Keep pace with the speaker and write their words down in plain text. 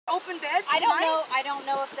open beds? I don't know. I don't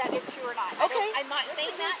know if that is true or not. Okay. I'm not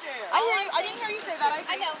saying that. I hear you. I didn't hear you say that.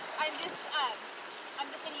 I know. I'm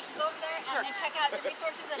just saying you can go over there and then check out the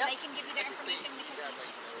resources, and they can give you their information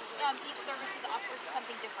because each service offers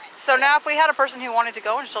something different. So now, if we had a person who wanted to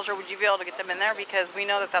go in shelter, would you be able to get them in there? Because we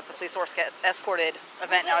know that that's a police escorted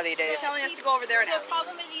event nowadays. You're telling us to go over there now. The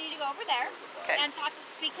problem is you need to go over there and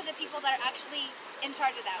speak to the people that are actually in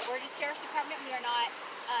charge of that. We're just Sheriff's Department. We are not.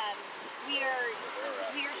 We are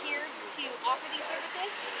here to offer these services,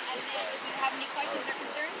 and then if you have any questions or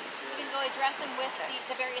concerns, we can go address them with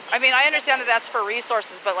the various. I mean, I understand that that's for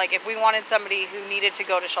resources, but like if we wanted somebody who needed to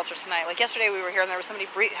go to shelter tonight, like yesterday we were here and there was somebody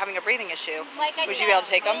having a breathing issue. Like would you be able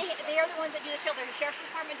to take them? They are the ones that do the shelter. The Sheriff's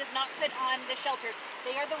Department does not put on the shelters.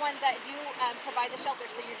 They are the ones that do provide the shelter.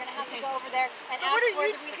 So you're going to have to go over there and ask for the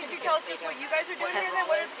resources. Could you tell us just what you guys are doing here? Then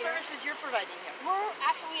what are the services you're providing here?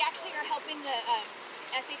 We actually are helping the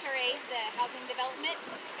SHRA, the housing development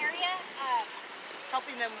area.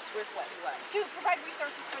 Helping them with what? To provide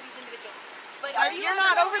resources for these individuals. But you're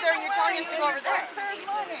not over there and you're telling us to go over there. Taxpayers'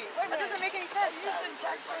 money. That doesn't make any sense. You're using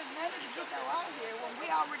taxpayers' money to get y'all out of here when we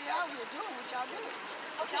already out here doing what y'all do.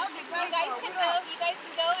 Okay. You guys can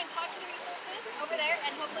go and talk to the resources over there,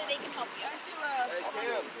 and hopefully they can help you. Hey,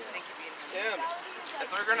 Kim, if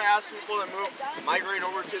they're going to ask people to migrate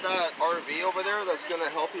over to that RV over there that's going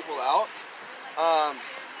to help people out,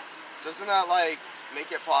 doesn't that like make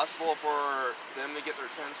it possible for them to get their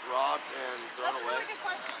tents robbed and thrown away?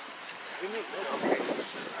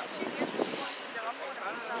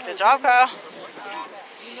 Good job, Kyle.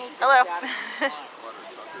 Hello.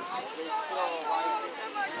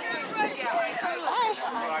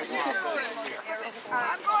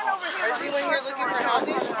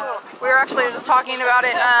 We were actually just talking about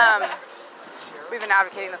it. We've been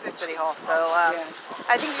advocating this in City Hall, so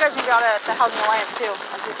I think you guys can go to the Housing Alliance too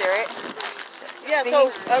on Tuesday, right? Yeah, so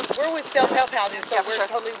we're with self-help housing, so we're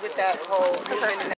totally with that whole movement.